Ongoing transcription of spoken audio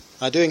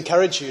I do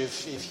encourage you,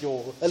 if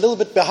you're a little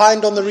bit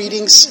behind on the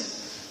readings,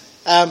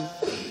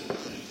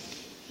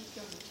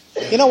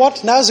 you know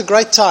what? Now's a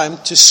great time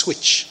to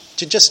switch,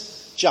 to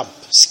just jump,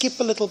 skip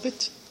a little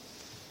bit.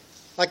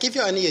 Like if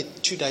you're only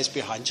 2 days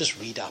behind, just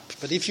read up.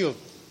 But if you're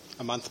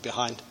a month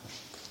behind,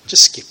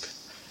 just skip.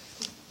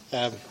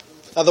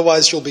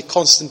 Otherwise, you'll be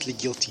constantly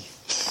guilty.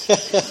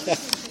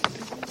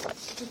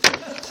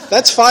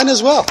 That's fine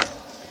as well.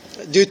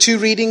 Do 2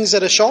 readings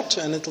at a shot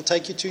and it'll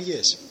take you 2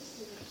 years.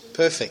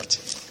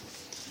 Perfect.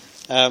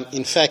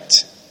 In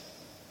fact,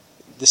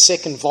 the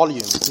second volume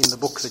in the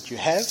book that you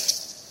have,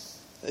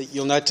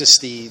 you'll notice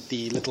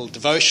the little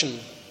devotion.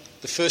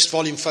 The first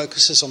volume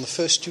focuses on the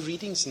first 2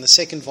 readings and the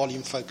second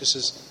volume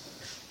focuses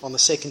on the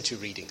second 2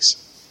 readings.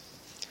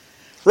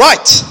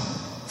 Right.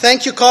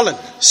 Thank you, Colin,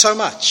 so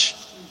much.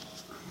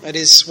 It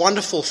is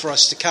wonderful for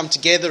us to come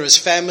together as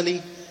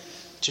family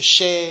to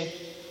share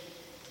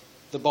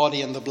the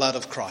body and the blood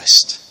of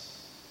Christ,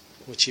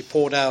 which he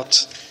poured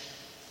out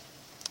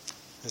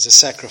as a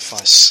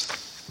sacrifice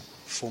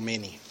for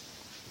many.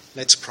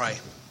 Let's pray.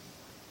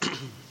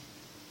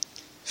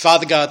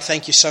 Father God,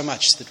 thank you so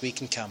much that we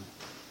can come.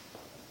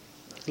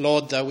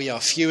 Lord, though we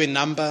are few in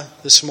number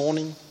this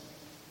morning,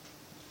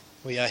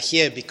 we are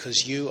here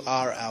because you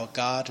are our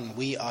God and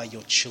we are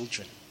your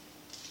children.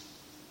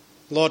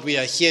 Lord, we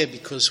are here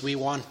because we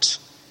want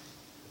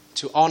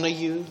to honor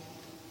you.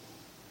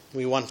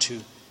 We want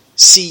to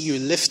see you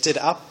lifted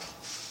up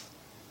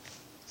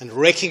and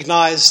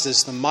recognized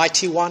as the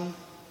mighty one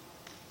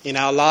in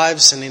our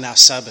lives and in our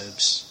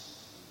suburbs.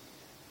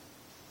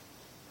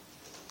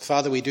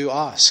 Father, we do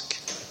ask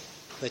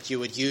that you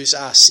would use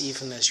us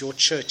even as your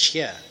church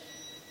here,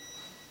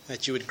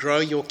 that you would grow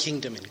your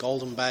kingdom in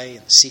Golden Bay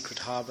and Secret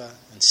Harbour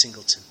and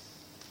Singleton.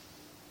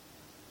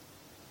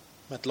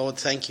 But Lord,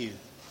 thank you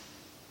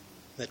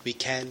that we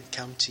can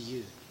come to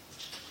you.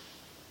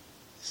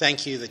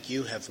 Thank you that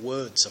you have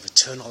words of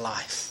eternal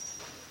life,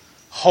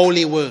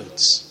 holy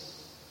words.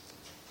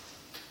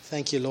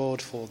 Thank you,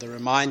 Lord, for the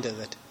reminder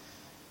that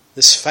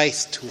this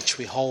faith to which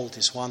we hold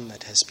is one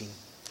that has been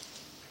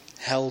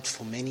held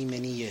for many,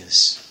 many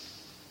years.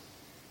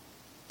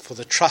 For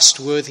the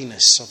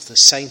trustworthiness of the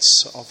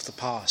saints of the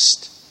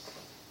past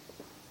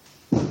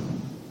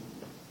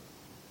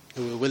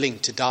who were willing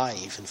to die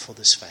even for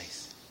this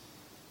faith.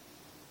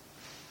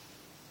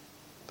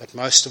 But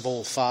most of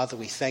all, Father,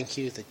 we thank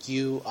you that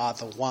you are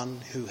the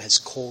one who has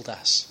called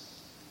us.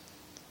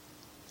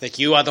 That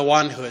you are the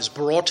one who has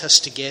brought us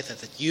together.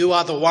 That you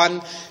are the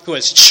one who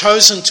has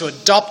chosen to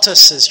adopt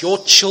us as your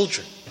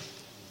children.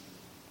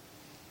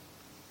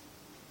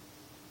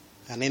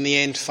 And in the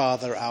end,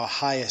 Father, our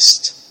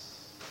highest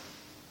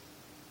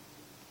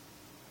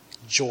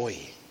joy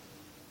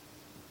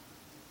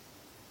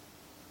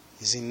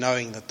is in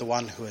knowing that the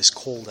one who has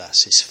called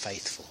us is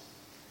faithful.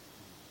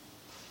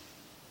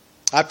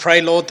 I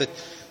pray, Lord, that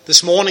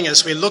this morning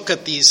as we look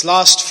at these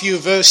last few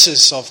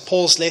verses of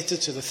Paul's letter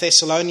to the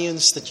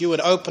Thessalonians, that you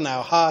would open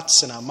our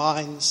hearts and our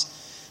minds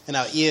and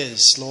our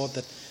ears, Lord,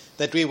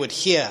 that we would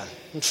hear.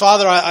 And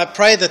Father, I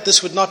pray that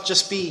this would not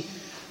just be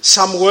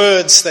some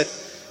words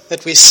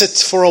that we sit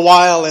for a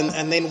while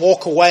and then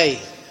walk away.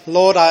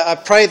 Lord, I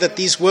pray that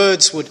these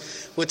words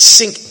would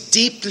sink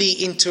deeply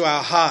into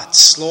our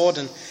hearts, Lord,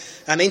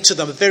 and into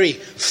the very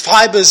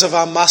fibers of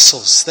our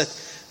muscles,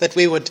 that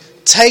we would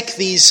take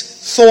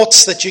these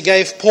thoughts that you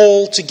gave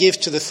Paul to give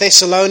to the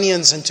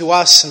Thessalonians and to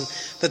us, and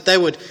that they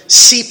would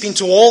seep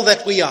into all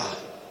that we are,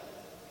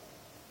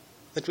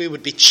 that we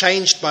would be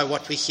changed by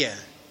what we hear,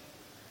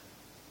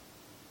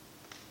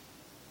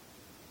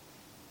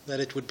 that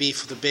it would be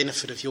for the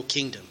benefit of your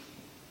kingdom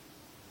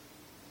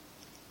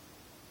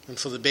and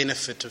for the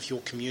benefit of your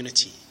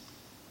community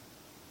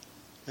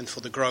and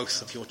for the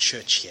growth of your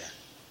church here.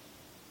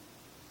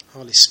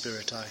 Holy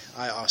Spirit,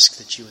 I ask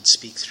that you would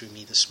speak through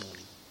me this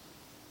morning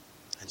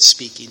and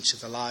speak into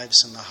the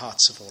lives and the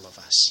hearts of all of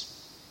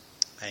us.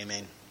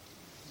 Amen.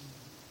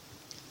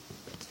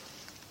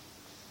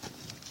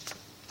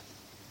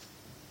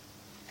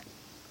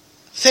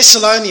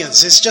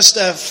 Thessalonians is just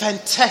a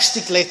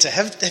fantastic letter.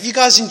 Have you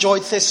guys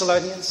enjoyed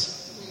Thessalonians?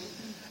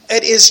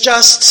 It is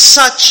just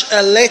such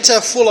a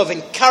letter full of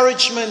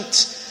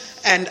encouragement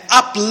and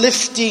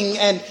uplifting.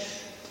 And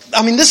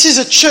I mean, this is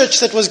a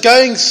church that was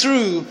going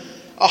through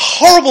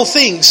horrible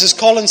things, as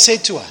Colin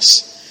said to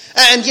us.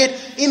 And yet,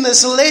 in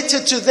this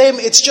letter to them,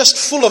 it's just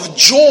full of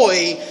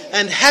joy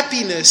and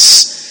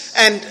happiness.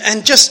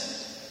 And just,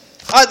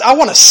 I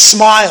want to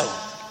smile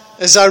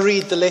as I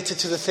read the letter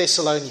to the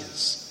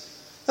Thessalonians.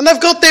 And they've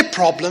got their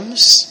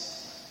problems.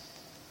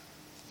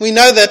 We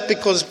know that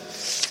because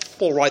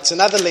Paul writes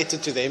another letter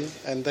to them,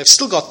 and they've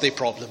still got their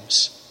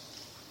problems.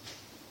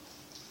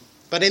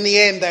 But in the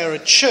end, they're a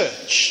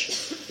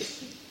church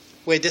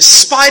where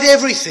despite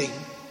everything,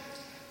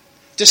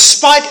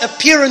 despite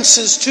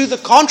appearances to the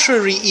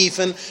contrary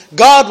even,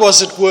 God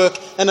was at work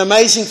and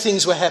amazing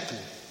things were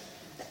happening.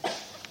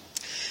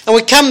 And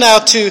we come now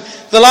to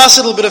the last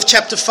little bit of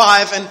chapter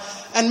 5,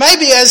 and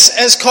maybe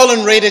as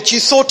Colin read it, you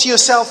thought to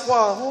yourself,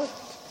 wow,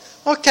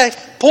 okay,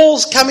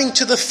 Paul's coming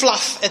to the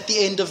fluff at the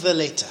end of the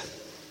letter.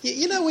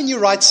 You know when you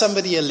write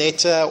somebody a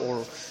letter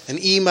or an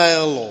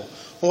email or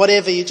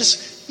whatever, you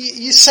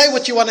say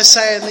what you want to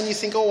say and then you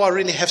think, I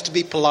really have to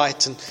be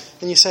polite. And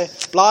you say,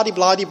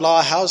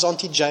 blah-de-blah-de-blah, how's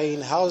Auntie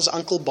Jane, how's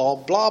Uncle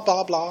Bob, blah,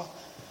 blah, blah.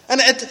 And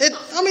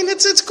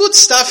it's good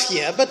stuff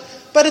here, but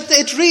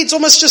it reads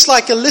almost just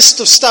like a list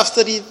of stuff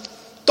that he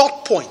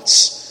dot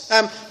points.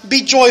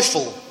 Be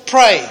joyful,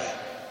 pray,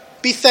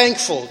 be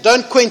thankful,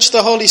 don't quench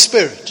the Holy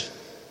Spirit.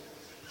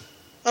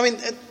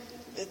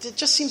 It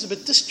just seems a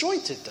bit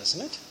disjointed,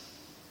 doesn't it?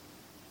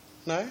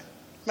 No?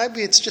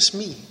 Maybe it's just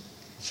me.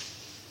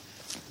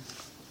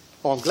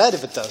 I'm glad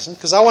if it doesn't,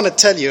 because I want to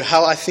tell you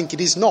how I think it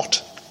is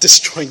not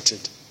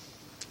disjointed.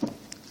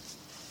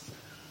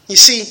 You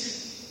see,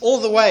 all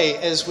the way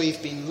as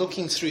we've been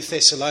looking through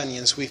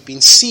Thessalonians, we've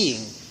been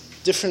seeing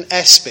different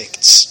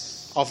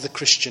aspects of the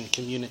Christian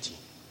community.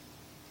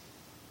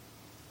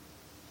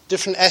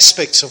 Different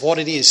aspects of what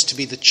it is to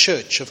be the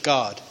church of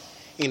God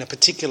in a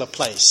particular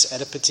place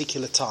at a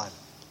particular time.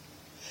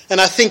 And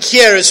I think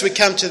here as we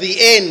come to the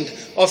end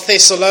of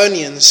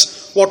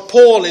Thessalonians, what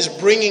Paul is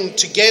bringing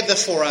together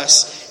for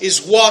us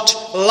is what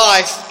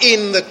life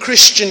in the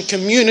Christian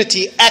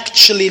community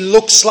actually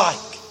looks like.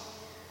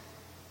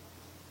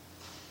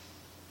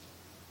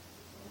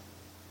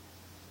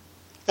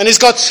 And he's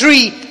got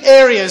 3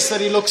 areas that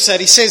he looks at.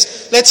 He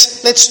says,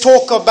 let's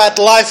talk about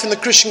life in the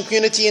Christian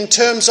community in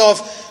terms of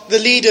the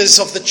leaders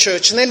of the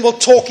church. And then we'll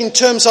talk in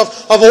terms of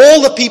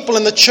all the people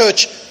in the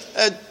church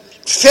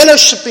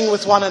fellowshipping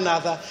with one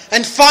another.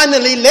 And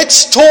finally,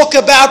 let's talk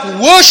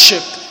about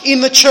worship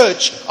in the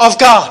church of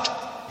God.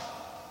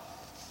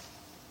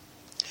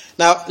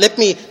 Now, let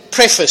me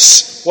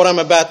preface what I'm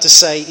about to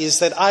say is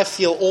that I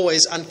feel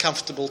always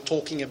uncomfortable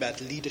talking about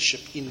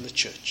leadership in the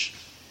church.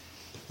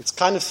 It's the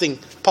kind of thing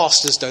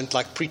pastors don't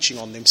like preaching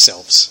on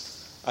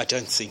themselves, I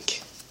don't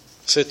think.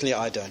 Certainly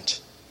I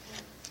don't.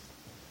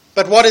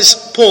 But what is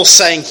Paul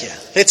saying here?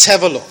 Let's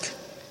have a look.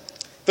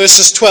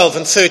 Verses 12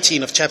 and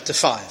 13 of chapter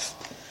 5.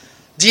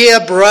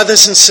 Dear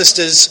brothers and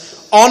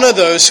sisters, honor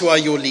those who are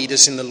your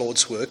leaders in the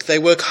Lord's work. They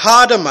work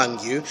hard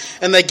among you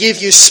and they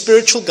give you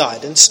spiritual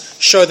guidance.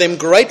 Show them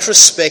great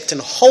respect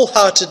and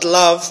wholehearted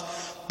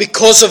love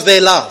because of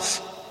their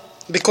love,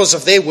 because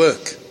of their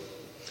work,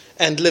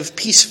 and live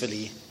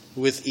peacefully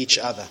with each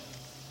other.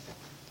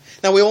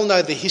 Now we all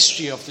know the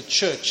history of the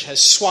church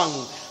has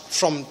swung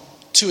from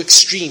 2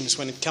 extremes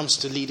when it comes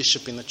to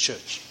leadership in the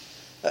church.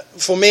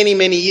 For many,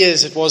 many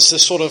years it was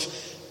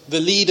the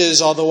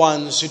leaders are the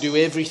ones who do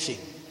everything.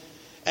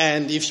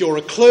 And if you're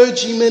a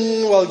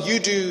clergyman, well, you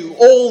do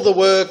all the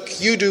work,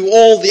 you do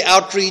all the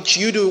outreach,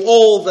 you do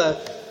all the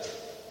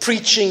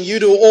preaching, you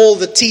do all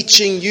the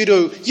teaching, you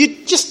do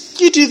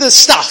the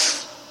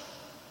stuff.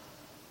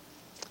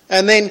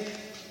 And then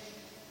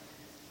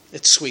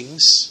it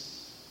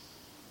swings.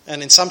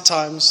 And then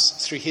sometimes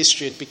through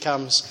history it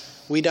becomes,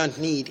 we don't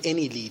need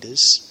any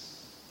leaders.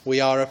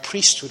 We are a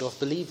priesthood of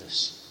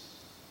believers.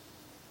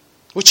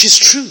 Which is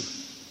true.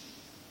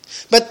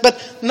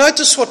 But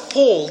notice what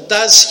Paul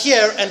does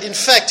here, and in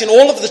fact in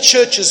all of the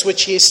churches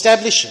which he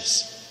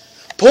establishes.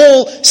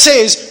 Paul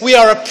says we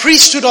are a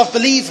priesthood of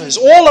believers.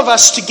 All of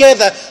us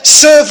together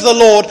serve the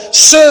Lord,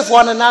 serve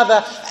one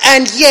another,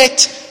 and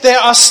yet there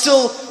are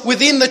still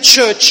within the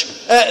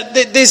church,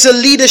 there's a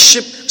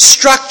leadership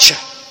structure.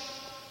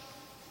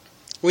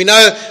 We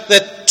know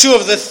that 2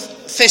 of the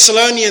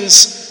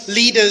Thessalonians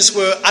leaders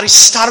were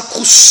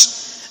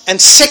Aristarchus and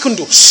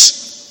Secundus.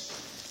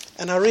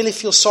 And I really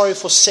feel sorry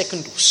for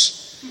Secundus.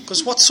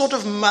 Because what sort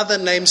of mother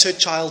names her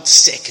child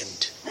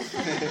Second?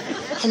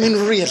 I mean,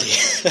 really.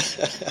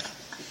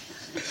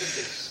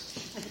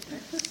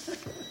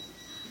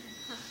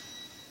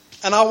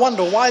 And I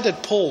wonder, why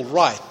did Paul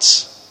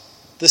write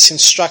this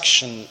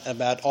instruction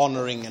about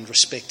honoring and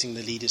respecting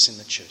the leaders in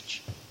the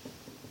church?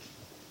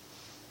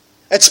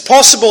 It's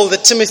possible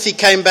that Timothy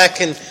came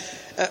back and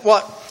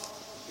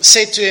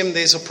said to him,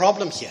 there's a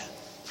problem here.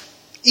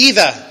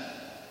 Either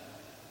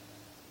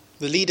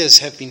the leaders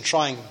have been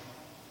trying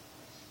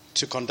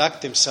to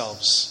conduct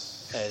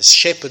themselves as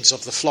shepherds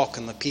of the flock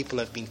and the people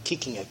have been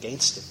kicking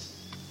against it.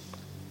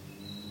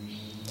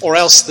 Or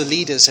else the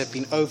leaders have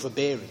been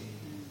overbearing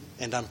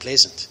and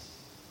unpleasant.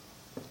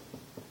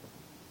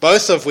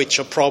 Both of which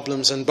are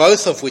problems and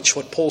both of which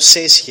what Paul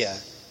says here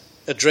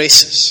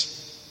addresses.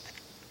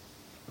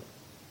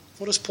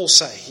 What does Paul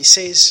say? He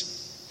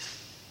says,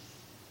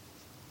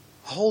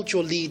 hold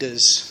your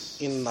leaders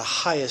in the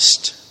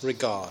highest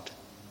regard.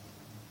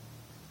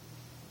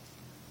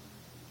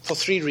 For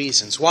 3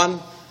 reasons. 1,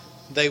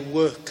 they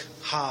work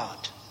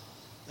hard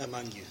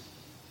among you.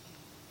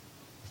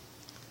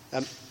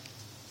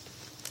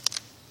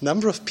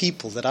 Number of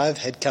people that I've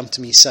had come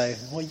to me say,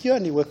 well, you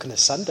only work on a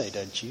Sunday,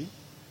 don't you?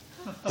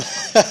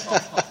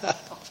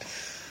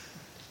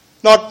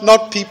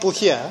 Not people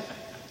here,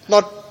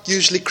 not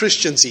usually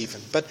Christians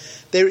even, but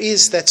there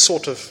is that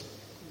sort of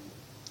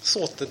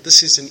thought that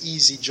this is an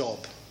easy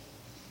job.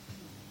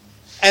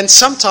 And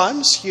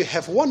sometimes you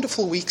have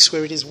wonderful weeks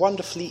where it is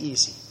wonderfully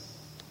easy.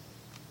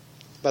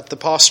 But the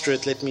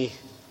pastorate, let me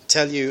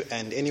tell you,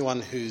 and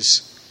anyone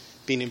who's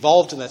been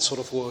involved in that sort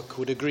of work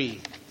would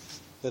agree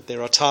that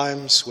there are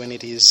times when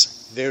it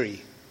is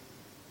very,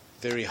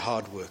 very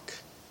hard work.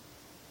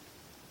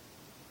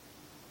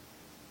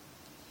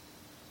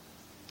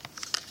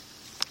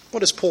 What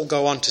does Paul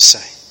go on to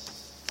say?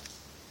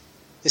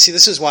 You see,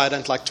 this is why I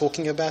don't like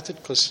talking about it,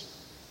 because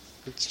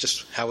it's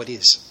just how it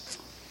is.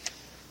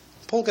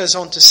 Paul goes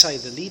on to say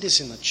the leaders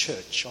in the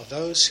church are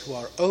those who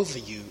are over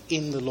you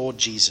in the Lord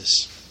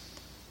Jesus.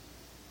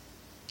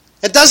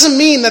 It doesn't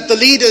mean that the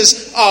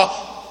leaders are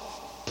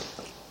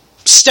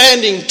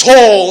standing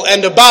tall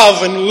and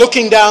above and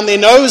looking down their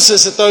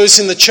noses at those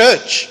in the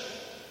church.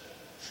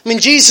 I mean,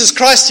 Jesus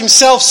Christ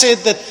himself said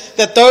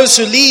that those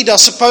who lead are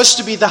supposed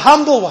to be the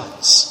humble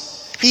ones.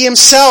 He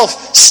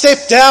himself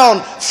stepped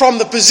down from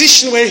the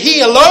position where he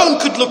alone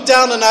could look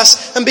down on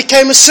us and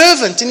became a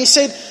servant. And he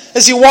said,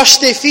 as he washed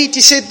their feet,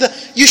 he said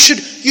that you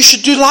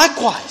should do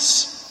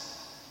likewise.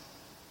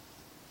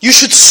 You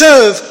should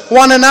serve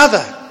one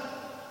another.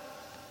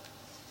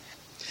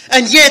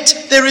 And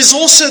yet there is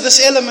also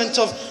this element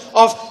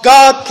of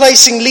God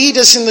placing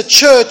leaders in the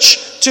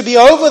church to be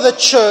over the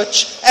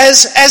church,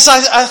 as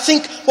I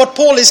think what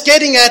Paul is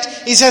getting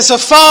at is as a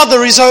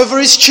father is over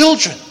his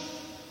children.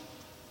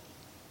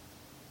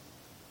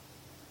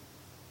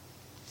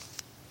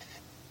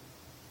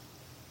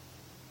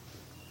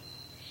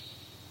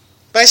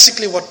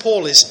 Basically what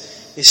Paul is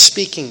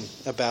speaking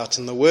about,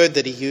 and the word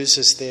that he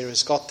uses there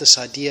has got this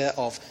idea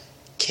of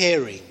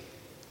caring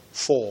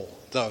for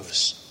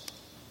those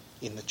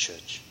in the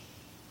church.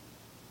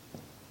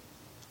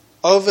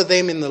 Over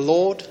them in the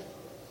Lord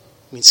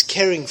means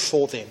caring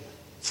for them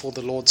for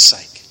the Lord's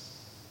sake.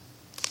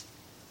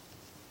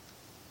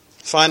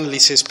 Finally,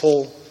 says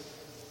Paul,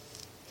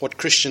 what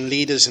Christian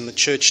leaders in the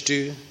church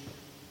do.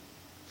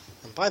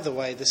 And by the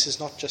way, this is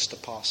not just a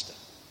pastor.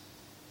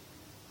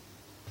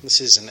 This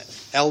is an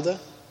elder.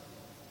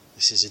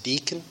 This is a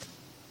deacon.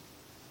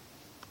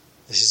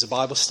 This is a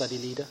Bible study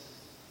leader.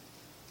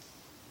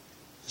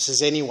 This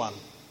is anyone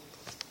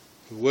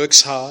who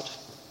works hard,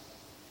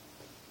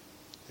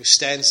 who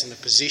stands in a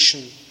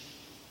position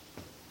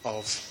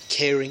of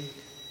caring,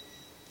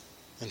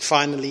 and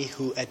finally,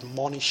 who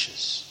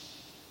admonishes.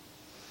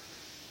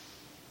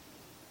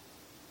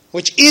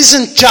 Which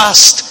isn't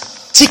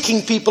just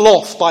ticking people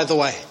off, by the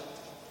way,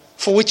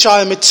 for which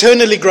I am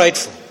eternally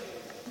grateful.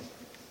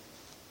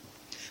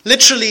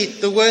 Literally,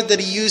 the word that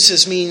he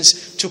uses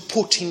means to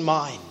put in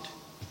mind.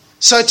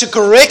 So to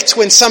correct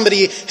when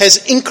somebody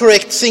has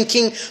incorrect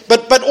thinking,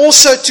 but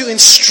also to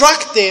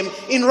instruct them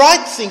in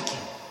right thinking.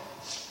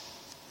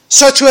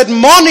 So to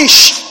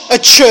admonish a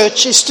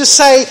church is to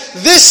say,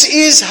 this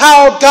is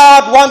how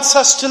God wants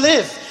us to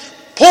live.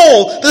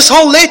 Paul, this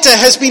whole letter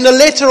has been a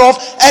letter of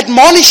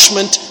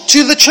admonishment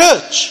to the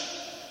church.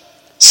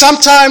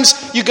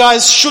 Sometimes you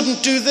guys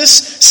shouldn't do this.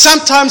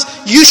 Sometimes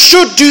you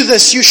should do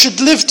this. You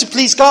should live to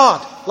please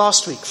God.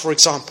 Last week, for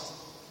example.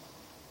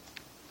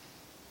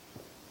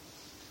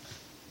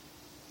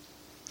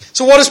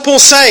 So what does Paul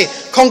say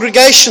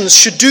congregations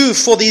should do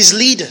for these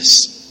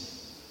leaders?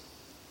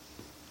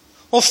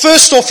 Well,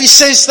 first off, he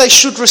says they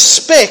should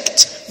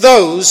respect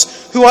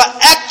those who are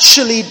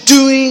actually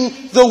doing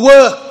the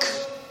work.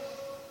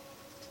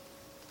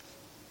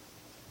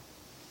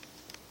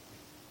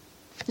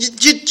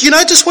 Do you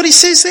notice what he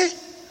says there?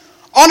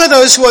 Honor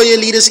those who are your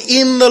leaders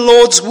in the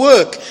Lord's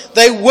work.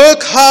 They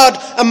work hard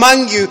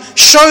among you.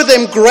 Show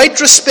them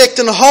great respect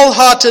and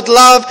wholehearted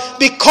love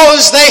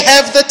because they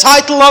have the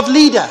title of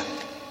leader.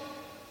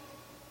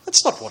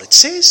 That's not what it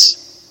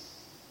says.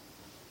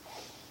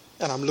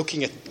 And I'm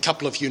looking at a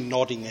couple of you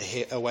nodding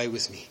away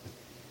with me.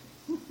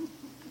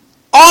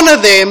 Honor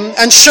them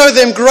and show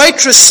them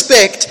great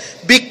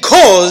respect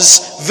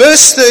because,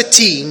 verse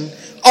 13,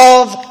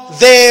 of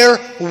their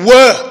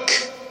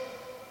work.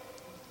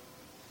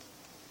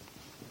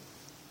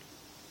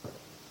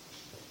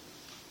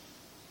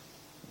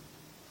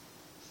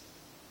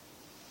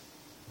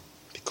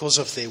 Because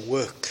of their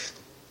work.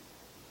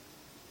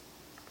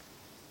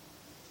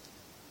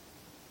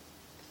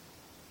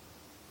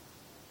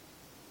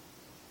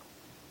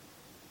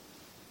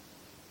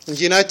 And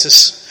you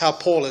notice how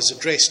Paul has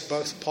addressed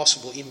both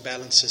possible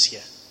imbalances here.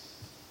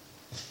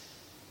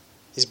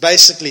 He's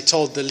basically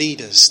told the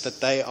leaders that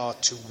they are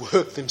to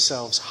work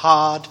themselves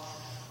hard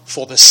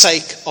for the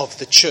sake of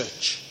the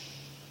church.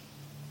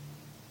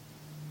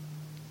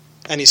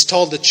 And he's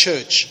told the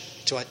church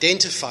to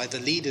identify the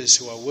leaders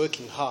who are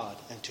working hard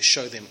and to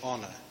show them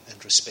honor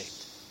and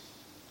respect.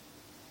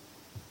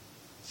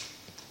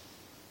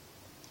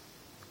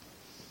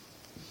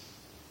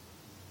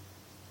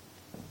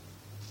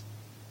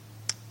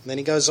 And then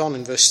he goes on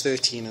in verse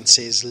 13 and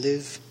says,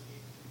 live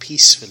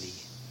peacefully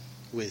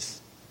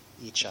with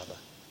each other.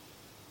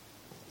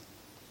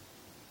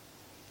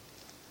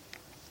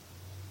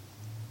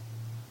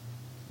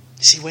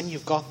 You see, when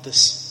you've got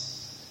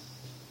this,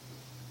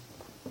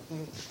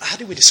 how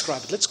do we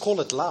describe it? Let's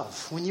call it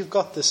love. When you've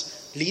got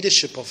this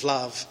leadership of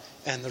love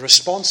and the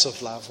response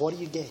of love, what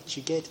do you get?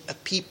 You get a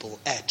people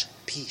at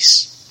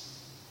peace.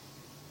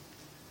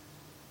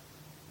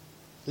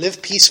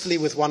 Live peacefully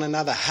with one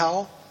another.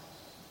 How?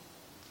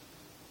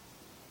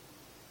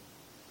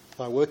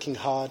 by working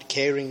hard,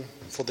 caring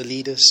for the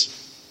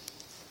leaders,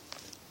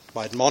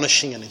 by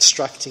admonishing and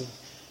instructing,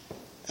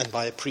 and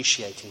by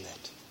appreciating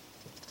that.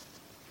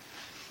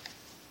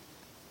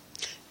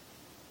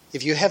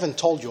 If you haven't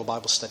told your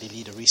Bible study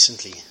leader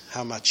recently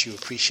how much you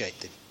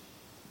appreciate them,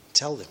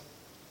 tell them.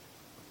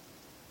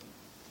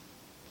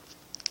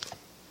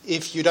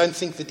 If you don't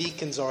think the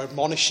deacons are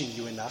admonishing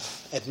you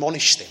enough,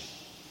 admonish them.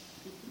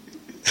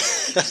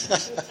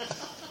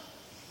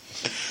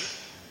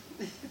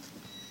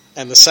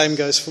 And the same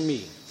goes for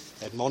me.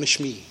 Admonish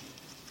me.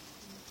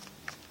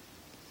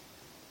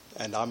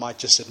 And I might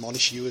just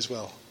admonish you as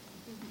well.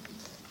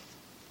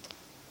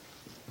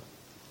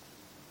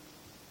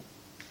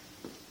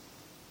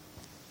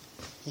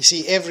 You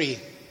see, every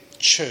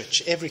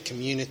church, every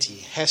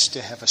community has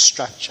to have a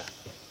structure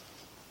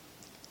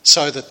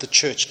so that the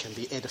church can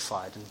be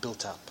edified and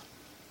built up.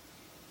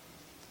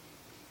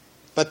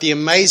 But the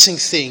amazing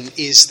thing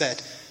is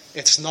that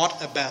it's not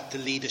about the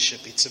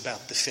leadership, it's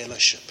about the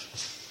fellowship.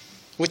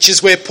 Which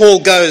is where Paul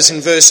goes in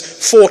verse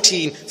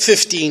 14,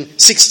 15,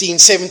 16,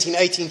 17,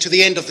 18 to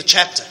the end of the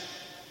chapter.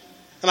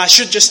 And I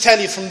should just tell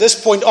you from this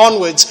point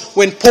onwards,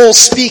 when Paul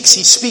speaks,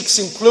 he speaks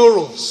in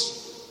plurals.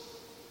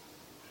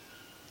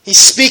 He's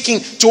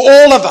speaking to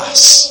all of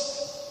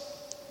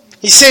us.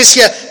 He says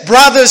here,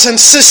 brothers and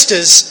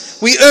sisters,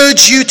 we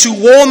urge you to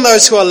warn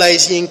those who are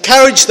lazy,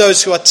 encourage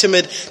those who are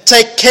timid,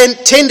 take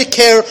tender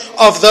care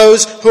of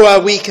those who are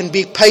weak, and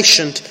be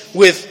patient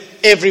with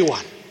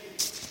everyone.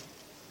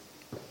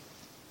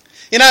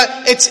 You know,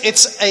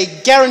 it's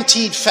a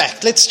guaranteed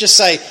fact. Let's just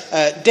say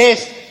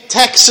death,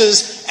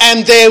 taxes,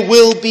 and there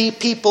will be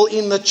people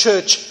in the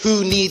church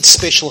who need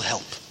special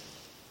help.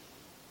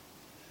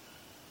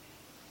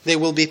 There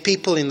will be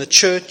people in the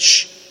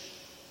church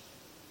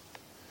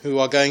who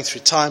are going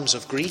through times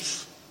of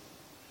grief.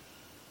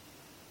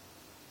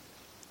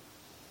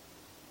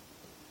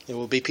 There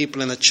will be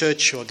people in the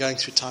church who are going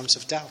through times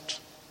of doubt.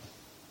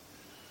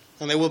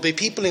 And there will be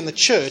people in the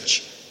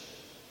church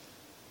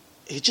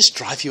who just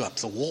drive you up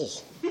the wall.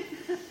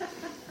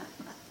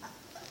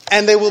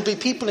 And there will be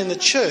people in the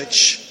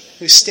church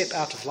who step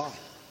out of line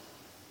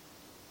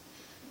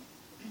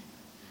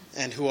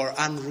and who are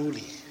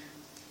unruly.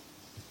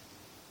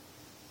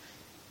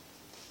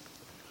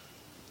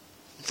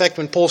 In fact,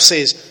 when Paul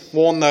says,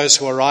 warn those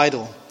who are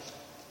idle,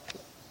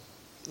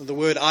 the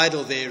word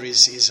idle there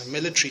is a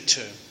military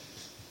term,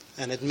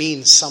 and it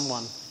means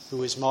someone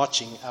who is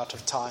marching out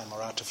of time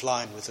or out of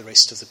line with the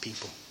rest of the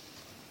people.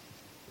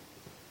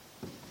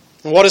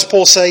 And what does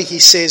Paul say? He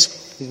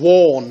says,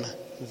 warn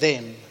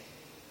them.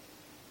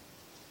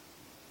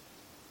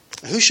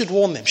 Who should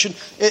warn them? Should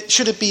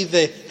it be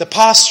the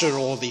pastor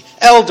or the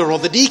elder or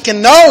the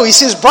deacon? No, he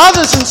says,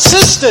 brothers and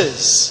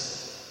sisters,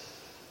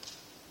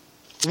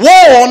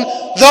 warn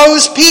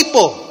those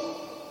people.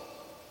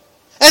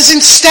 As in,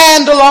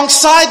 stand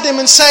alongside them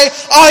and say,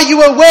 are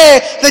you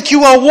aware that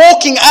you are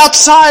walking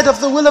outside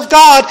of the will of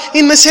God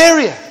in this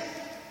area?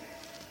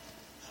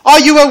 Are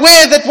you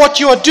aware that what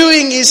you are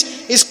doing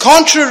is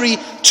contrary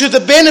to the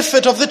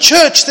benefit of the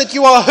church, that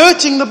you are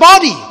hurting the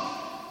body?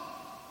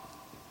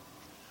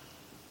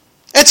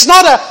 It's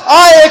not a,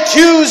 I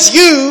accuse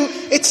you.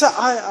 It's a,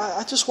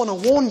 I just want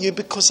to warn you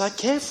because I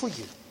care for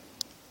you.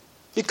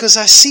 Because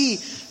I see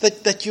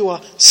that you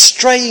are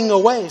straying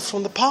away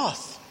from the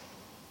path.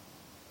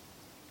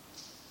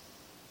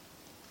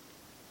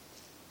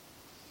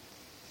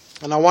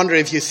 And I wonder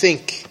if you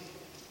think,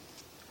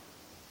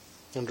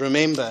 and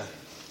remember,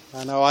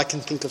 I know I can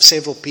think of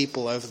several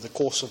people over the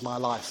course of my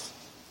life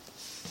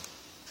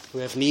who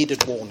have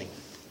needed warning.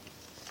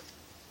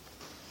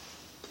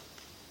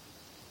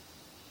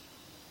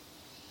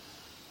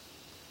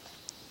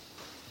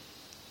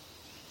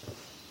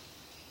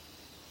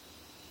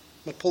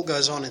 But Paul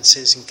goes on and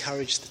says,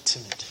 encourage the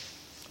timid.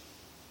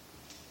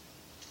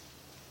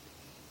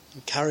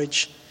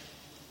 Encourage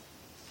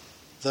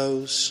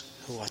those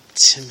who are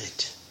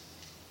timid.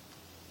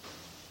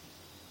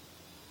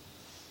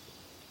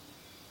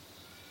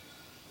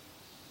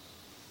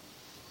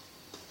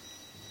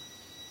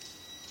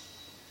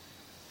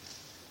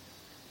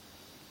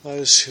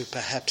 Those who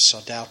perhaps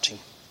are doubting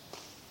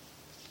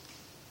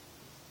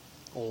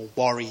or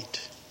worried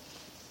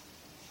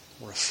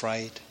or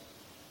afraid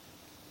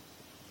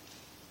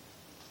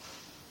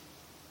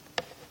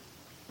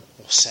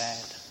or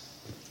sad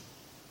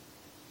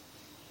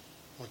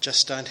or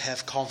just don't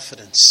have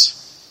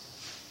confidence.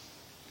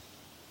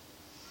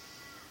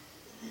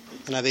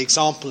 You know, the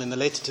example in the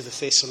letter to the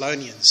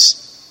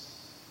Thessalonians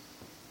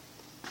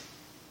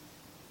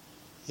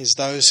is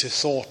those who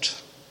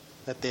thought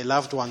that their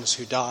loved ones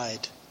who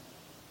died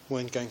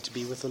weren't going to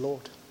be with the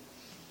Lord.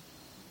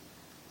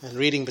 And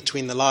reading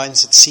between the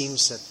lines, it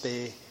seems that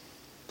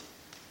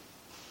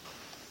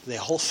their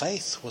whole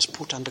faith was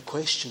put under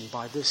question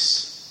by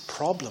this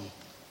problem.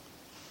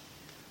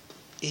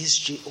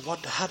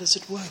 How does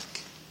it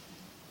work?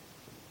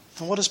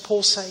 And what does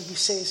Paul say? He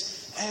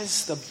says,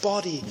 as the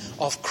body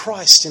of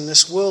Christ in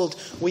this world,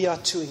 we are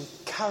to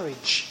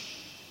encourage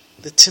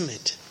the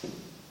timid.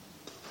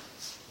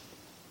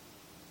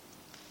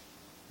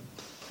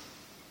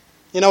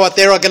 You know what?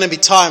 There are going to be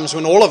times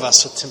when all of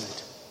us are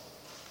timid.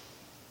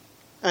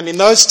 And in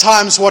those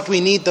times, what we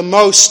need the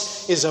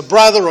most is a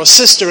brother or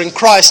sister in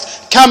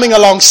Christ coming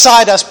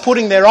alongside us,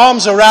 putting their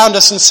arms around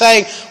us and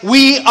saying,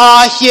 "We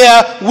are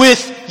here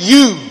with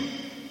you."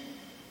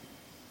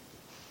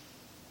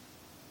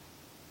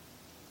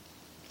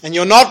 And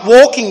you're not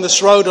walking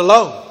this road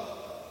alone.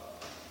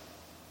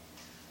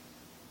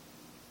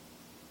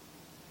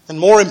 And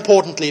more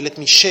importantly, let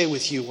me share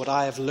with you what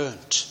I have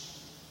learned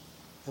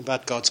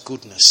about God's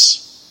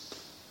goodness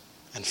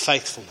and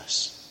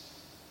faithfulness.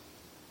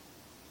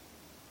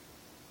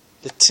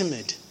 The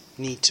timid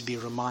need to be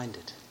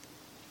reminded.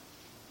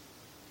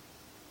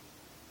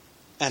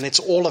 And it's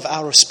all of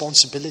our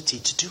responsibility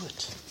to do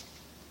it.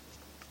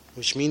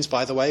 Which means,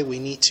 by the way, we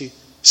need to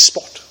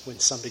spot when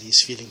somebody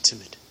is feeling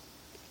timid.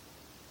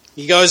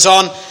 He goes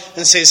on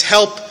and says,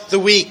 help the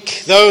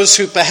weak, those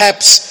who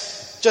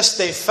perhaps just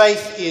their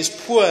faith is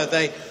poor,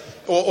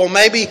 or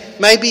maybe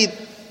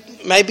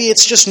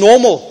it's just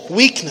normal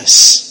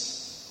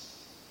weakness.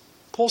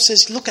 Paul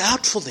says, look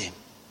out for them.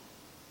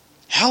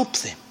 Help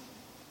them.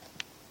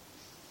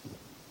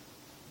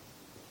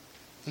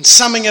 And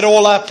summing it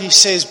all up, he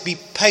says, be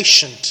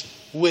patient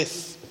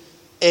with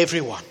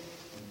everyone.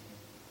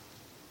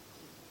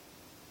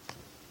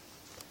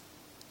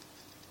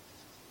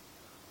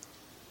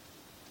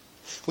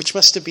 Which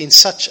must have been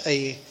such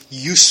a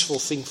useful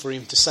thing for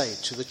him to say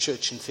to the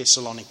church in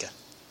Thessalonica.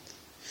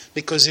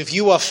 Because if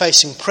you are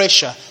facing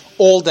pressure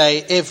all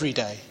day, every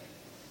day,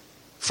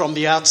 from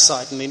the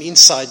outside, and then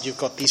inside you've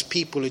got these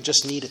people who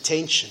just need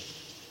attention,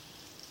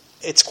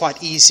 it's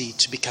quite easy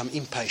to become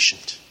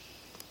impatient.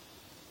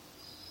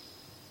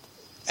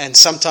 And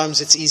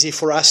sometimes it's easy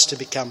for us to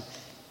become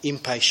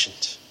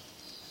impatient.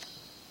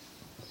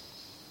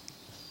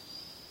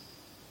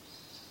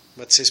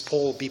 But says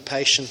Paul, be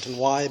patient. And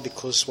why?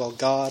 Because, well,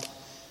 God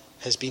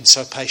has been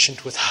so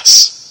patient with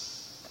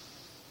us.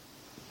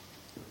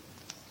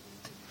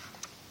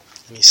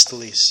 And he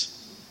still is.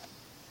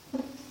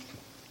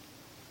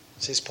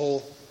 Says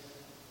Paul,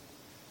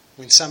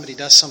 when somebody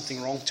does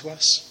something wrong to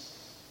us,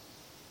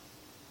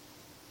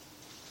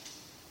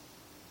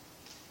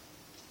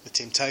 the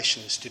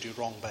temptation is to do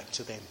wrong back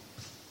to them.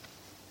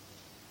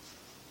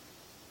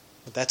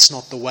 But that's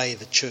not the way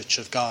the church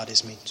of God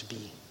is meant to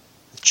be.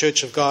 The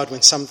church of God,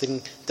 when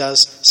something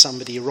does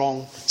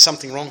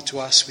something wrong to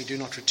us, we do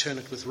not return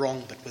it with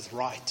wrong, but with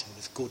right and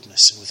with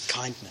goodness and with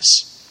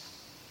kindness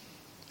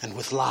and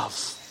with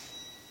love.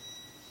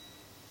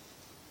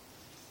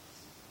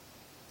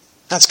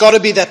 That's got to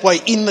be that way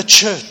in the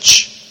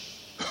church.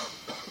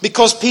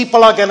 Because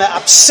people are going to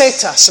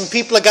upset us, and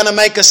people are going to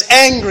make us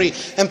angry,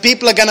 and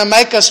people are going to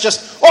make us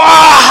just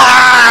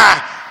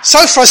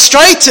so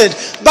frustrated.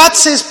 But,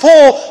 says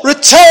Paul,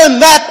 return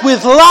that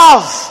with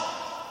love.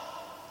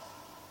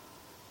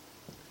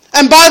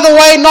 And by the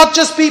way, not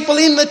just people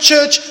in the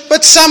church,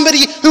 but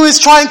somebody who is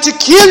trying to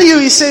kill you,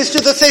 he says to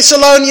the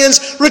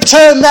Thessalonians,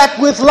 return that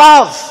with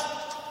love.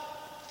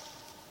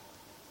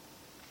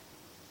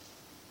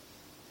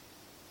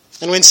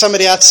 And when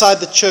somebody outside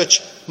the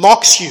church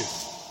mocks you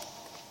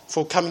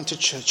for coming to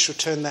church,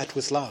 return that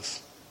with love.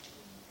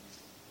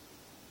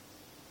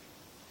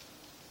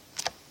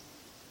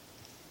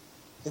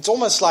 It's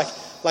almost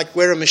like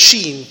we're a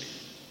machine.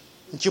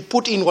 You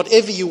put in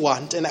whatever you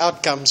want and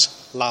out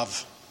comes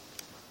love.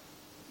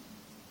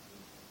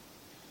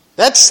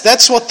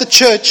 That's what the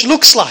church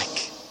looks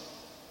like.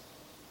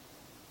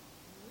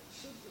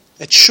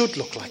 It should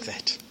look like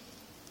that.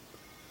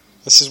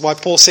 This is why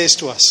Paul says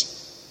to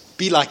us,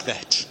 be like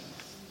that.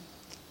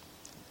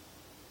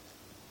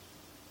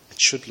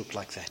 It should look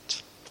like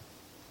that.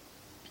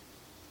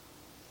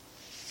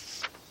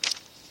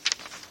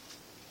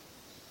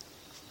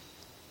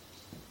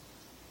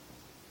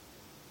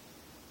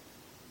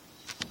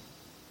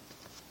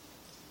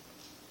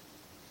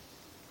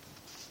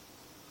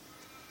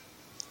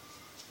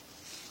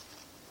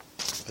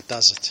 But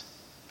does it?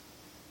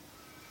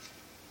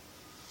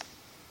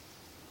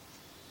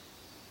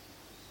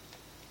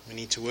 We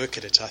need to work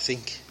at it, I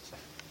think.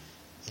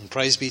 And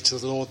praise be to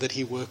the Lord that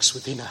He works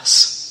within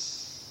us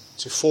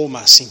to form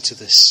us into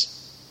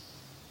this.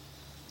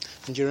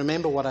 And you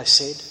remember what I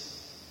said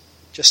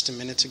just a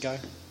minute ago?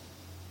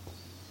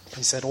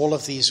 Is that all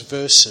of these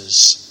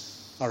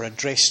verses are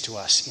addressed to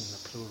us in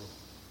the plural.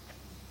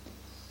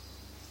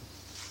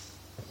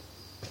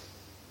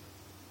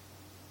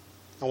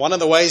 And one of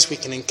the ways we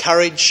can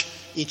encourage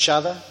each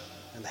other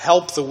and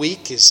help the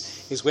weak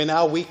is when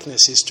our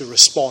weakness is to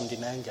respond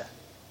in anger.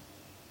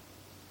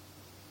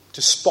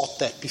 To spot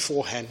that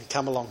beforehand and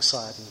come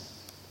alongside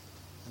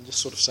and just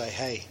sort of say,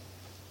 hey,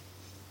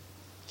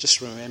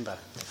 just remember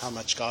how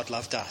much God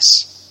loved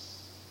us.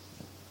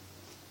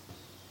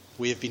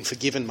 We have been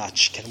forgiven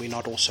much. Can we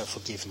not also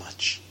forgive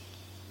much?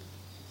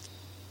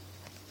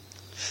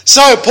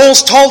 So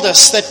Paul's told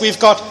us that we've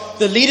got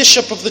the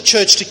leadership of the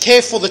church to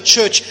care for the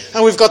church,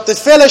 and we've got the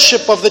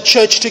fellowship of the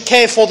church to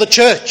care for the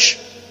church.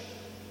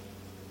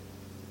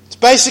 It's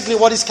basically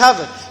what he's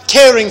covered,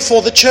 caring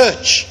for the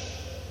church.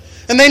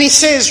 And then he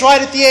says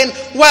right at the end,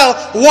 well,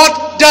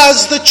 what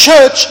does the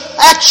church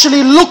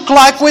actually look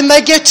like when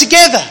they get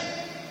together?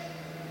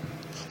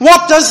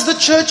 What does the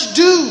church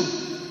do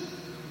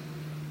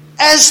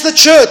as the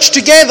church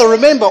together?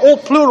 Remember, all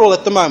plural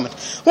at the moment.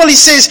 Well, he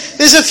says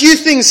there's a few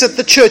things that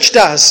the church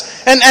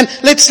does. And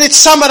let's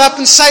sum it up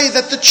and say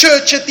that the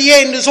church at the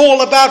end is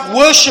all about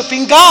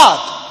worshipping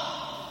God.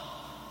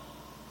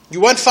 You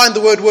won't find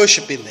the word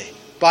worship in there,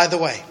 by the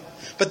way.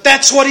 But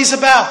that's what he's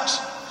about.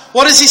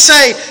 What does he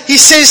say? He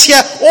says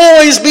here,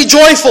 always be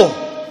joyful.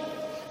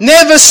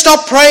 Never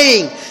stop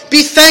praying.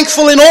 Be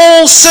thankful in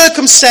all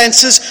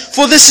circumstances,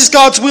 for this is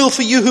God's will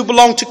for you who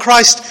belong to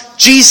Christ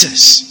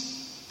Jesus.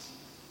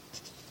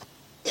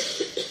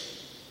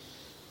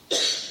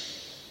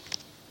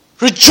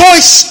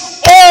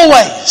 Rejoice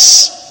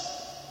always.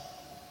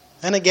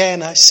 And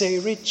again I say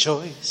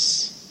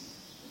rejoice.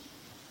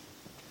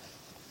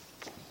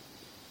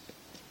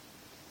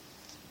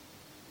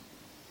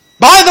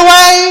 By the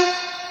way,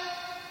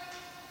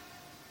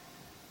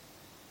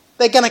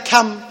 they're going to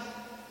come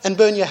and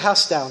burn your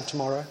house down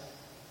tomorrow.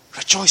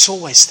 Rejoice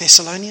always,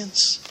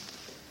 Thessalonians.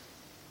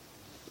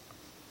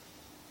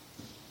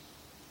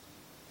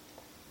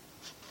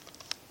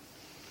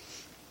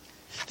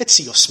 Let's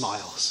see your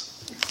smiles.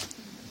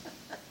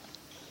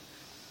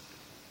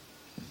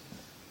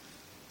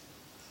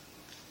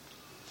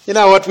 You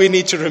know what? We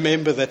need to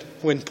remember that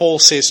when Paul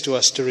says to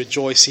us to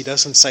rejoice, he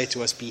doesn't say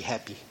to us, be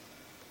happy.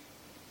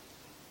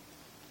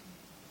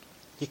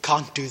 You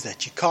can't do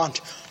that. You can't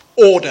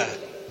order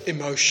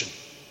emotion.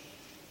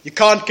 You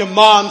can't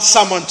command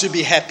someone to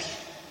be happy.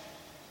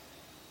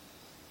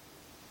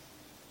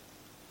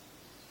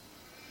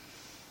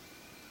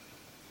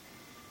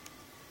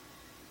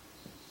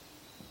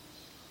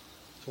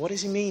 So what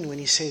does he mean when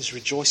he says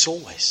rejoice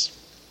always?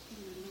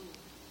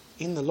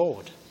 In the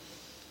Lord.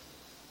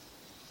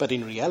 But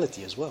in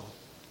reality as well.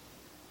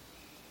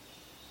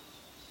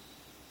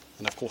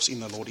 And of course,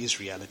 in the Lord is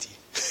reality.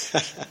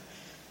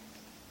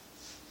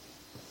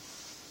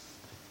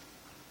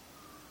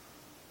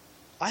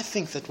 I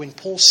think that when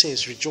Paul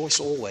says rejoice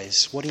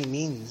always, what he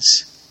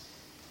means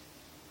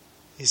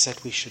is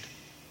that we should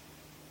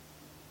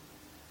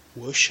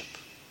worship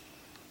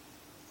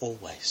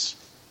always.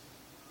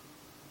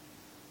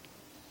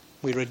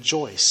 We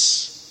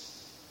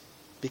rejoice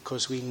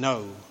because we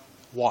know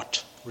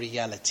what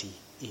reality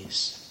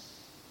is.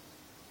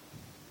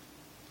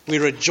 We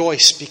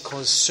rejoice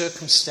because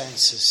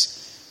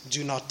circumstances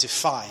do not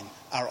define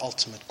our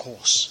ultimate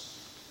course.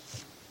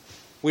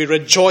 We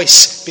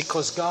rejoice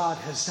because God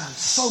has done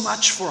so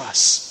much for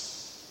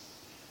us.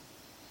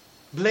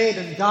 Bled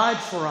and died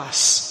for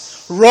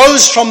us.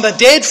 Rose from the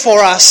dead for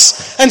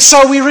us. And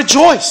so we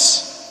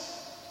rejoice.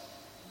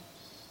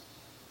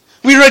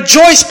 We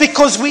rejoice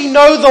because we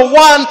know the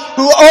one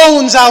who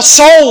owns our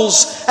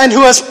souls and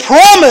who has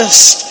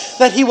promised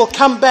that he will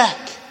come back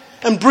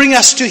and bring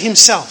us to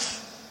himself.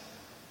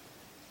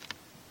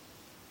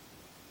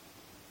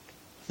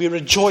 We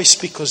rejoice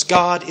because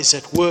God is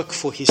at work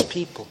for his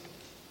people.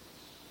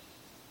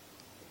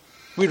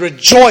 We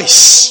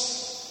rejoice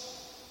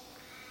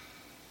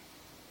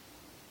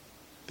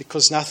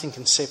because nothing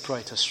can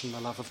separate us from the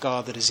love of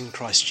God that is in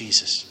Christ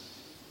Jesus.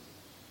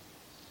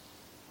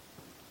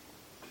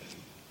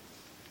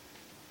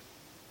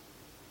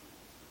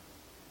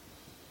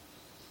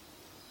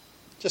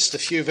 Just a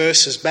few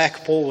verses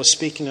back, Paul was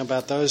speaking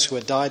about those who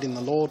had died in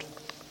the Lord.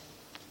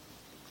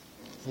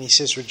 And he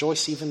says,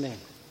 rejoice even then.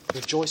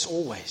 Rejoice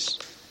always.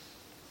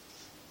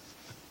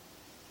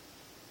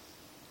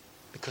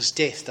 Because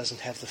death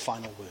doesn't have the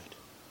final word.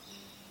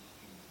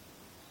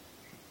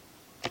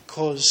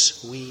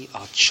 Because we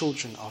are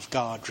children of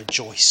God,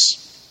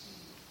 rejoice.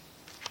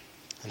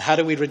 And how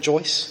do we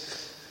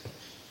rejoice?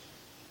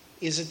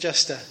 Is it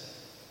just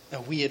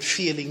a weird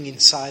feeling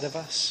inside of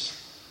us?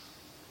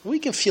 We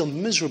can feel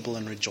miserable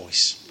and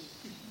rejoice.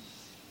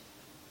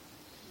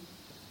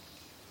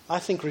 I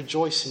think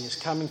rejoicing is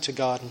coming to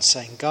God and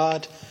saying,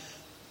 God,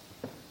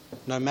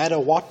 no matter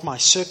what my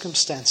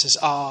circumstances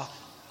are,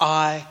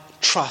 I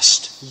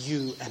trust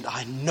you and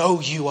I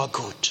know you are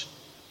good.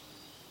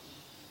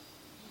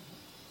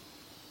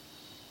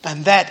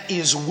 And that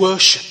is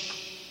worship.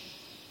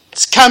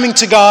 It's coming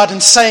to God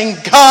and saying,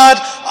 God,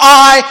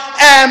 I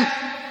am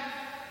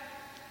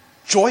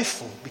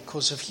joyful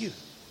because of you.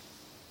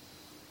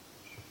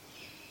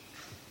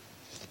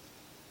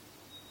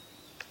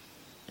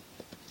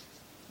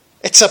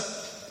 It's a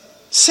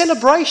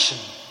celebration.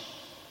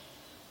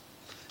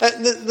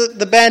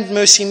 The band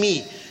Mercy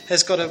Me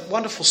has got a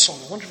wonderful song.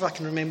 I wonder if I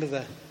can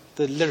remember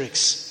the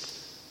lyrics.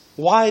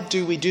 Why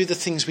do we do the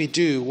things we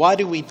do? Why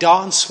do we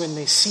dance when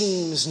there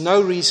seems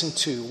no reason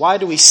to? Why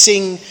do we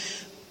sing?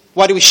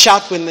 Why do we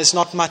shout when there's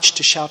not much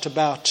to shout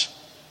about?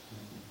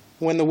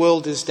 When the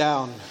world is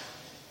down,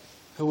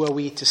 who are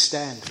we to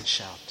stand and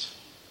shout?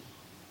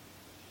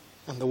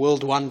 And the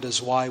world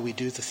wonders why we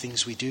do the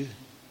things we do.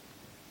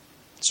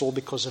 It's all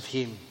because of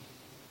him.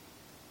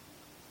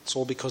 It's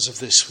all because of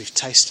this. We've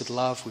tasted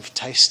love, we've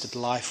tasted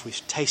life,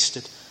 we've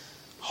tasted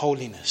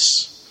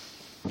holiness.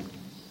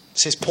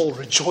 Says Paul,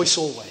 rejoice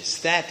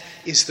always. That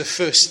is the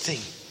first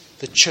thing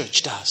the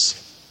church does.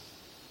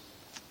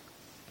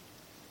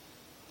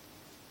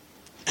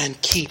 And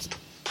keep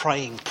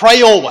praying.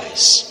 Pray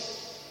always.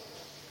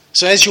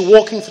 So as you're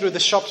walking through the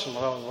shops,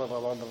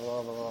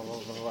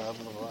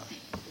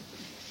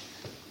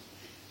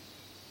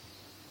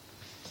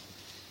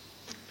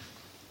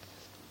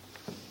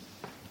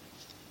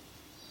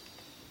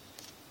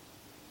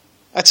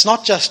 it's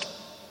not just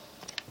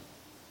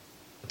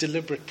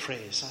deliberate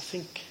prayers. I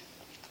think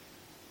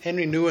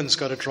Henry Nouwen's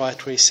got it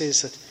right where he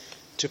says that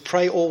to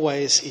pray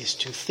always is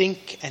to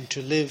think and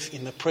to live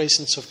in the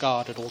presence of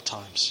God at all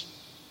times.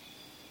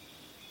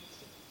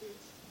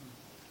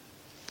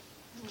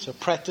 So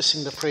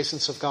practicing the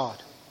presence of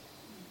God.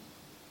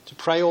 To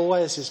pray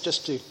always is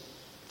just to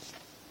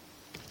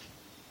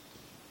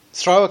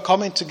throw a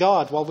comment to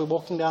God while we're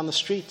walking down the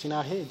street in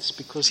our heads,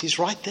 because He's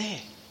right there.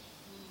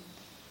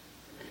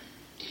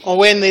 Or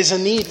when there's a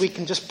need, we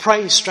can just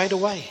pray straight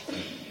away.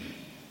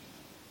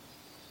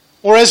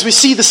 Or as we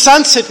see the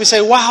sunset, we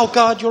say, wow,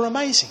 God, you're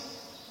amazing.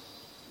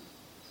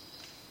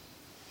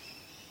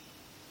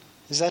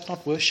 Is that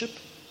not worship?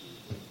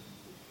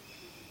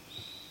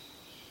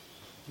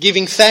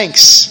 Giving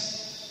thanks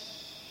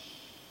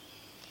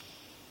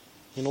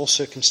in all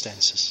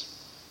circumstances.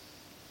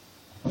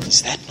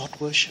 Is that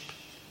not worship?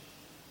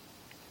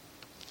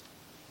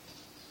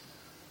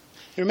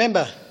 You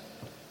remember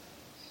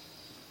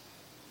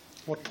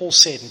what Paul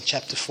said in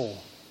chapter 4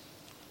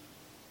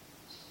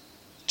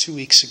 2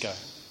 weeks ago,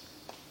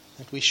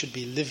 that we should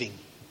be living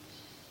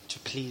to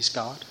please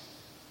God.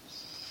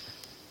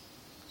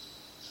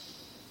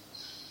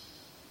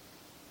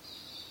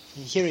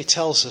 And here he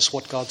tells us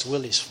what God's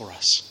will is for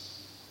us.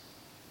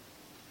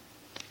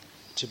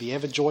 To be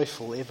ever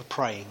joyful, ever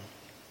praying,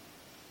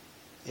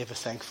 ever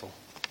thankful.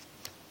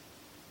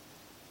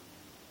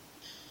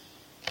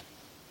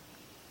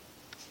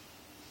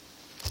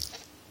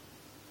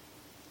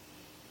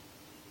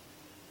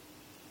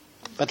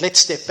 But let's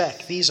step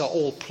back. These are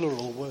all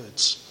plural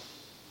words.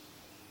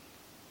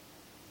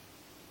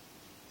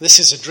 This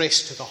is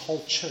addressed to the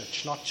whole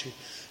church, not to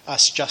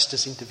us just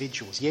as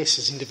individuals. Yes,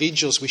 as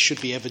individuals we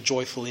should be ever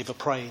joyful, ever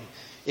praying,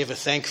 ever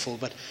thankful.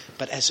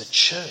 But as a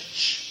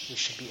church we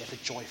should be ever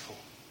joyful,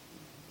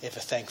 ever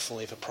thankful,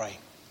 ever praying.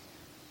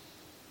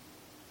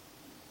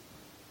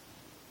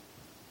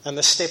 And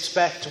this steps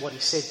back to what he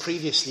said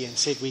previously and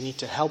said we need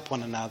to help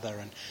one another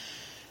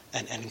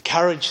and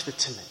encourage the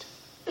timid.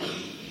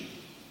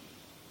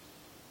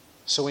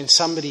 So when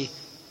somebody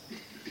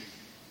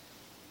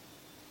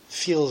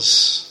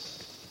feels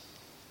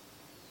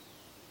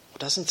or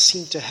doesn't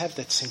seem to have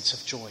that sense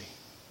of joy,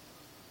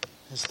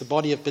 as the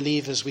body of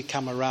believers we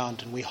come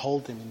around and we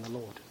hold them in the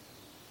Lord.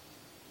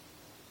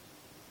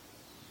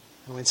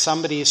 And when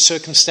somebody's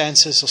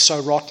circumstances are so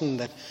rotten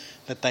that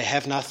they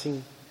have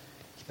nothing,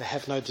 they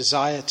have no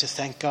desire to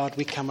thank God,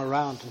 we come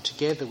around and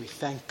together we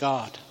thank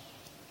God.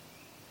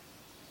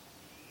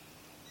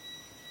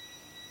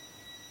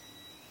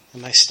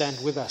 And they stand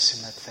with us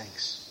in that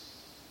thanks.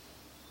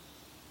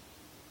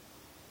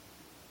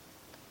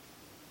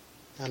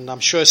 And I'm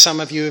sure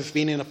some of you have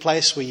been in a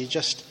place where you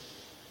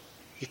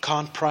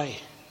can't pray.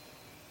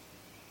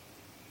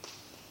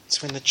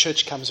 It's when the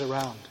church comes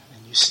around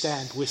and you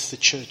stand with the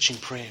church in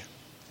prayer.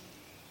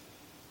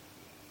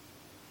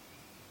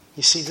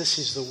 You see, this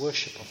is the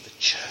worship of the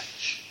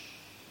church.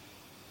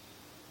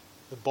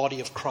 The body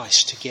of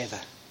Christ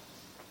together.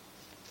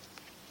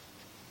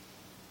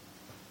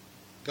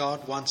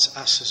 God wants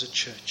us as a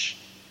church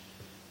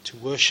to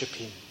worship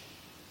Him,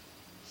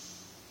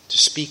 to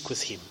speak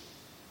with Him,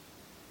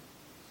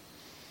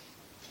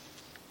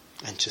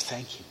 and to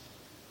thank Him.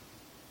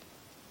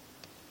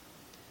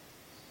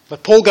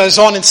 But Paul goes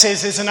on and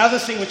says there's another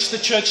thing which the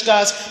church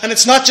does, and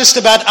it's not just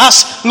about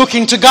us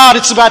looking to God,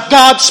 it's about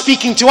God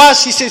speaking to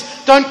us. He says,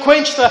 don't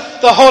quench the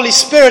Holy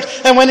Spirit.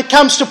 And when it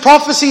comes to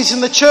prophecies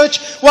in the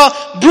church, well,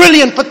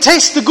 brilliant, but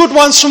test the good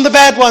ones from the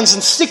bad ones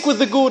and stick with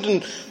the good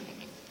and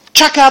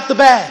chuck out the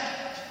bad.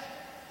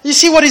 You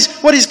see what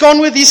he's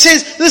gone with? He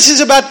says this is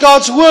about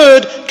God's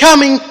word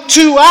coming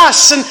to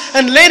us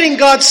and letting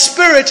God's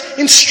Spirit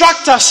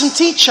instruct us and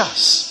teach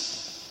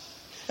us.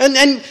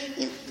 And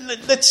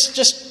let's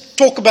just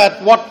talk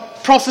about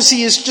what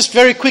prophecy is just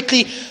very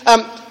quickly.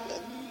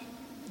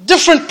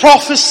 Different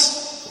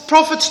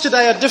prophets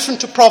today are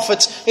different to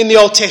prophets in the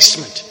Old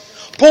Testament.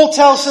 Paul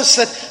tells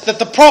us that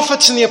the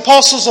prophets and the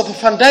apostles are the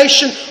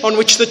foundation on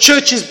which the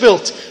church is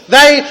built.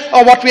 They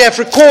are what we have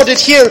recorded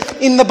here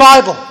in the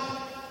Bible.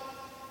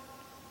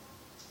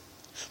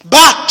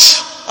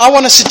 But I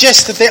want to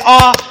suggest that there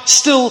are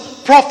still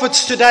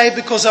prophets today,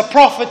 because a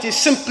prophet is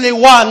simply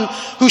one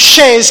who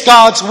shares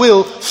God's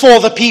will for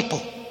the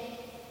people.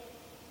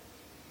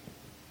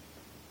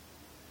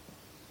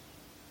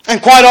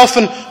 And quite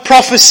often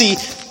prophecy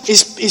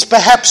is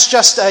perhaps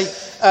just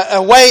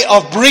a way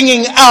of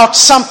bringing out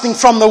something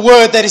from the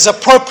word that is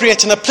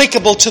appropriate and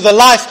applicable to the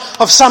life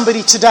of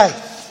somebody today.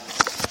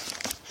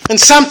 And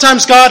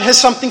sometimes God has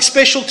something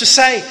special to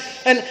say.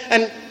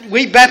 And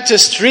we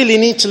Baptists really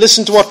need to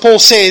listen to what Paul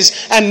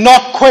says and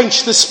not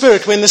quench the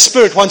Spirit when the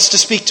Spirit wants to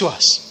speak to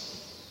us.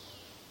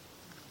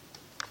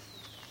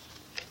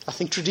 I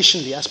think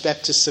traditionally us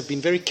Baptists have been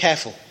very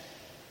careful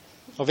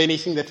of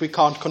anything that we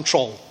can't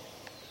control,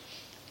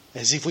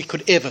 as if we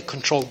could ever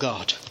control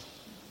God.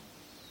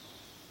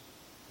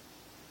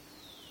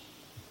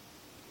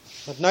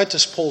 But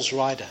notice Paul's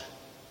rider.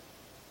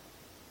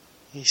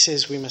 He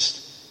says we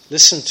must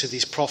listen to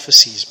these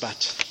prophecies, but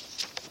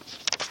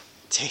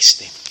test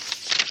them.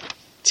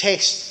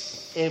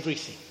 Test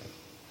everything.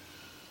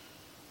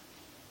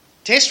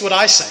 Test what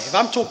I say. If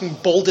I'm talking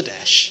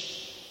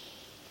balderdash,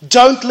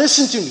 don't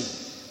listen to me.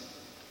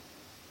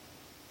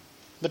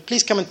 But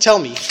please come and tell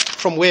me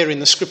from where in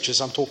the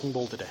scriptures I'm talking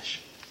balderdash.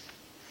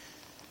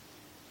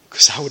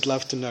 Because I would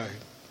love to know.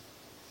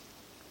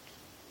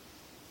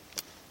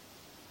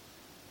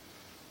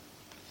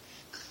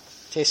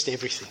 Test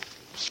everything.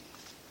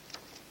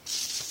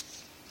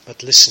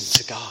 But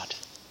listen to God.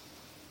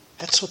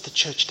 That's what the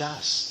church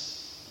does.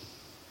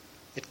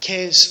 It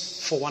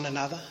cares for one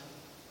another.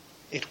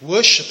 It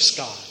worships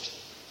God.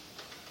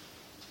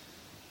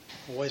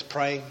 Always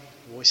praying,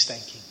 always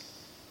thanking.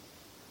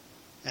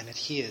 And it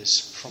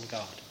hears from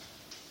God.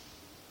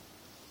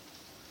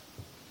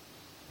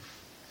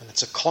 And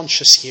it's a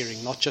conscious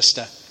hearing, not just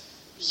a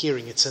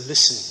hearing, it's a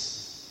listening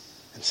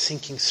and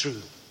thinking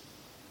through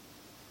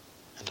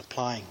and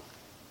applying.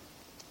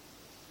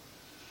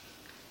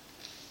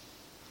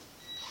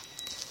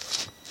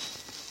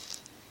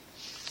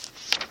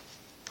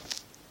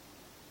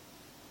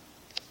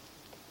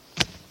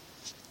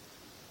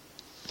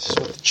 This is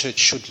what the church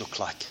should look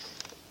like.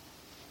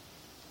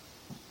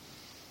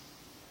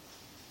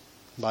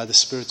 By the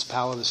Spirit's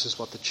power, this is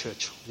what the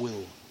church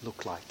will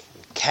look like,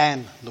 and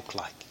can look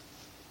like.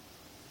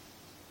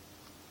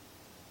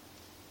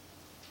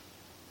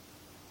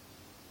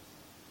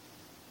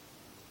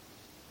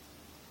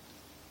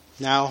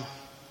 Now,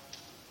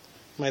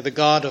 may the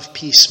God of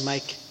peace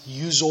make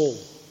yous all,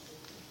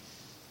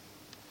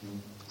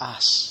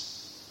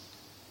 us,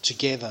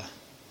 together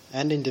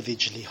and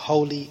individually,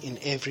 holy in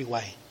every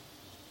way.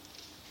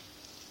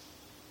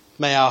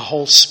 May our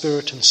whole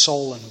spirit and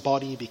soul and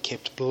body be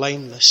kept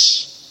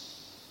blameless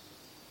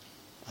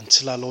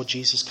until our Lord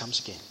Jesus comes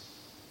again.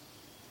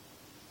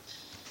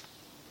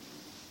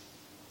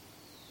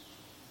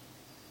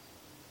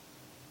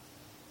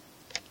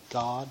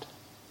 God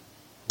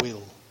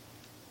will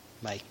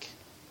make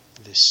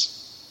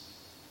this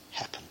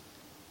happen.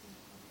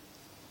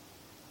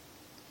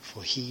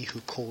 For he who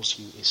calls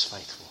you is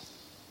faithful.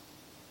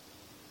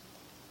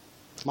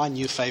 My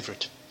new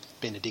favorite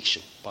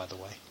benediction, by the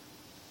way.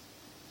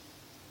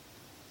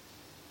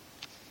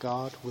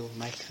 God will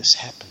make this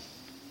happen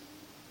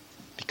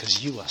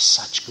because you are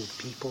such good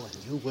people and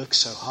you work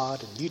so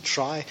hard and you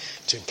try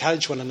to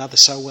encourage one another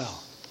so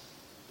well.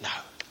 No.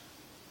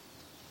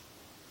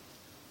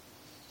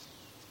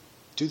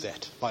 Do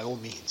that by all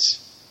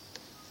means.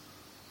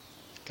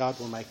 God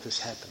will make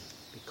this happen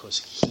because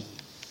he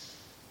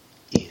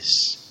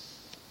is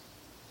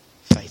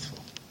faithful.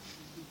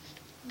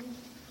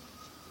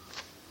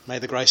 May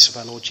the grace of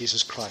our Lord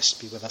Jesus Christ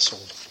be with us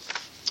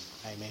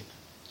all. Amen.